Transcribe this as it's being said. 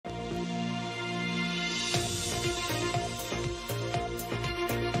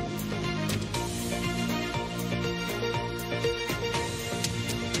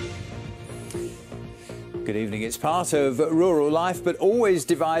Good evening. It's part of rural life, but always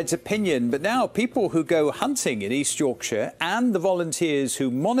divides opinion. But now people who go hunting in East Yorkshire and the volunteers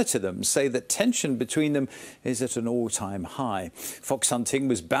who monitor them say that tension between them is at an all-time high. Fox hunting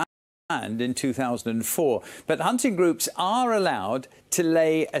was banned in 2004, but hunting groups are allowed to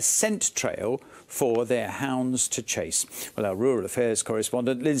lay a scent trail for their hounds to chase. Well, our rural affairs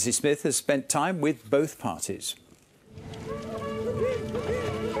correspondent Linsey Smith has spent time with both parties.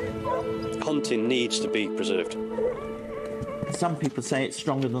 Hunting needs to be preserved. Some people say it's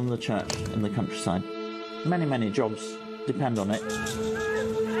stronger than the church in the countryside. Many jobs depend on it.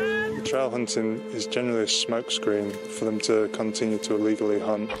 Trail hunting is generally a smokescreen for them to continue to illegally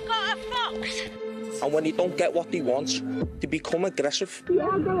hunt. I've got a fox! And when they don't get what they want, they become aggressive. We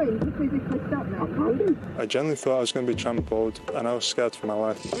are going because if I stop now. I generally thought I was going to be trampled and I was scared for my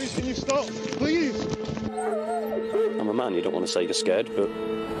life. Please, can you stop? Please! I'm a man, you don't want to say you're scared, but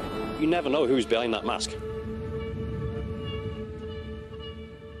you never know who's behind that mask.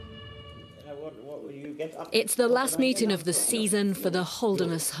 It's the last meeting of the season for the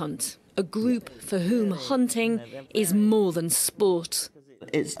Holderness Hunt, a group for whom hunting is more than sport.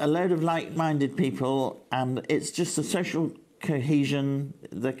 It's a load of like-minded people, and it's just a social cohesion.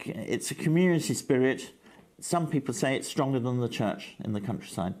 It's a community spirit. Some people say it's stronger than the church in the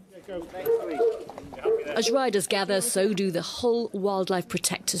countryside. As riders gather, so do the Hull Wildlife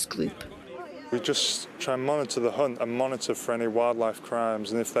Protectors Group. We just try and monitor the hunt and monitor for any wildlife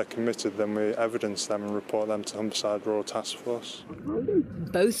crimes, and if they're committed, then we evidence them and report them to Humberside Rural Task Force.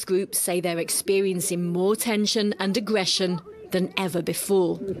 Both groups say they're experiencing more tension and aggression than ever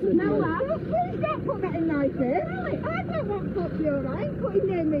before. No, please don't put that in my face. I don't want to touch your eye. Put it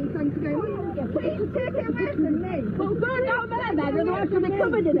near me, thank you very much. Please take it away from me. Well, burn down there then, otherwise you'll be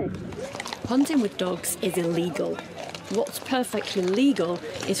covered in it. Hunting with dogs is illegal. What's perfectly legal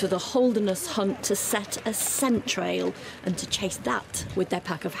is for the Holderness Hunt to set a scent trail and to chase that with their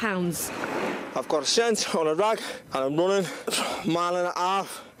pack of hounds. I've got a scent on a rag and I'm running a mile and a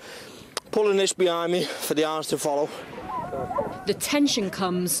half, pulling this behind me for the hounds to follow. The tension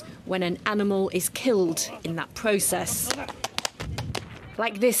comes when an animal is killed in that process.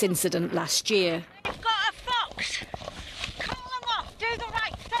 Like this incident last year. I've got a fox. Come along off, do the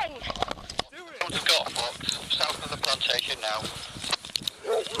right thing. We've got a fox south of the plantation now.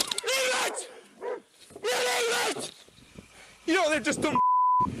 Leave it! You know what they've just done?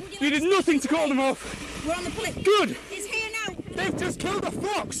 You did nothing to call them off. We're on the police. Good. He's here now. They've just killed a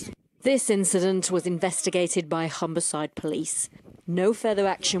fox. This incident was investigated by Humberside Police. No further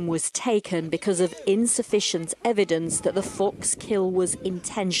action was taken because of insufficient evidence that the fox kill was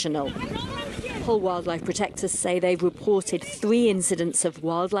intentional. Hull Wildlife Protectors say they've reported 3 incidents of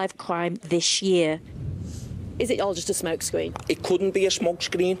wildlife crime this year. Is it all just a smokescreen? It couldn't be a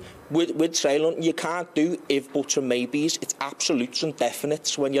smokescreen. With trail hunting, you can't do if, buts and maybes. It's absolutes and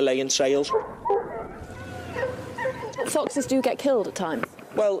definites when you're laying trails. Foxes do get killed at times.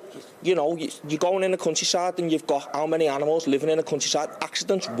 Well, you know, you're going in the countryside and you've got how many animals living in the countryside.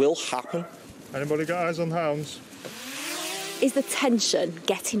 Accidents will happen. Anybody got eyes on hounds? Is the tension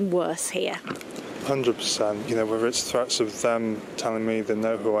getting worse here? 100%. You know, whether it's threats of them telling me they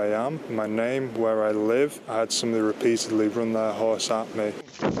know who I am, my name, where I live. I had somebody repeatedly run their horse at me.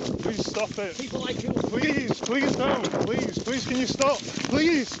 Please stop it. People like you. Please don't. Please, can you stop?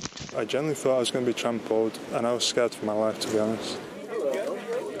 Please. I generally thought I was going to be trampled and I was scared for my life, to be honest.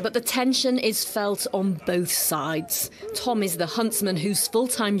 But the tension is felt on both sides. Tom is the huntsman whose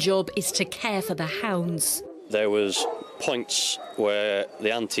full-time job is to care for the hounds. There was points where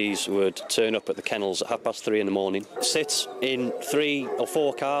the aunties would turn up at the kennels at 3:30 in the morning, sit in 3 or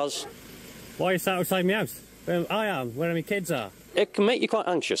 4 cars. Why are you sat outside my house? Where I am, where my kids are. It can make you quite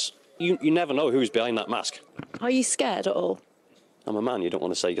anxious. You never know who's behind that mask. Are you scared at all? I'm a man, you don't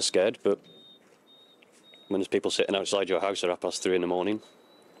want to say you're scared, but when there's people sitting outside your house at 3:30 in the morning,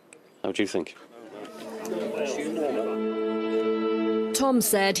 how do you think? Tom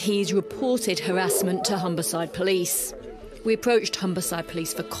said he's reported harassment to Humberside Police. We approached Humberside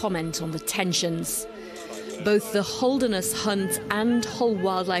Police for comment on the tensions. Both the Holderness Hunt and Hull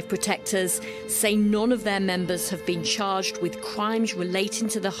Wildlife Protectors say none of their members have been charged with crimes relating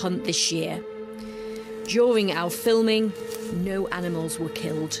to the hunt this year. During our filming, no animals were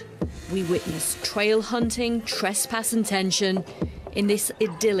killed. We witnessed trail hunting, trespass and tension in this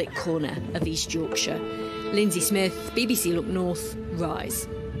idyllic corner of East Yorkshire. Linsey Smith, BBC Look North, Rise.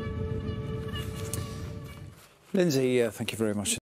 Linsey, thank you very much.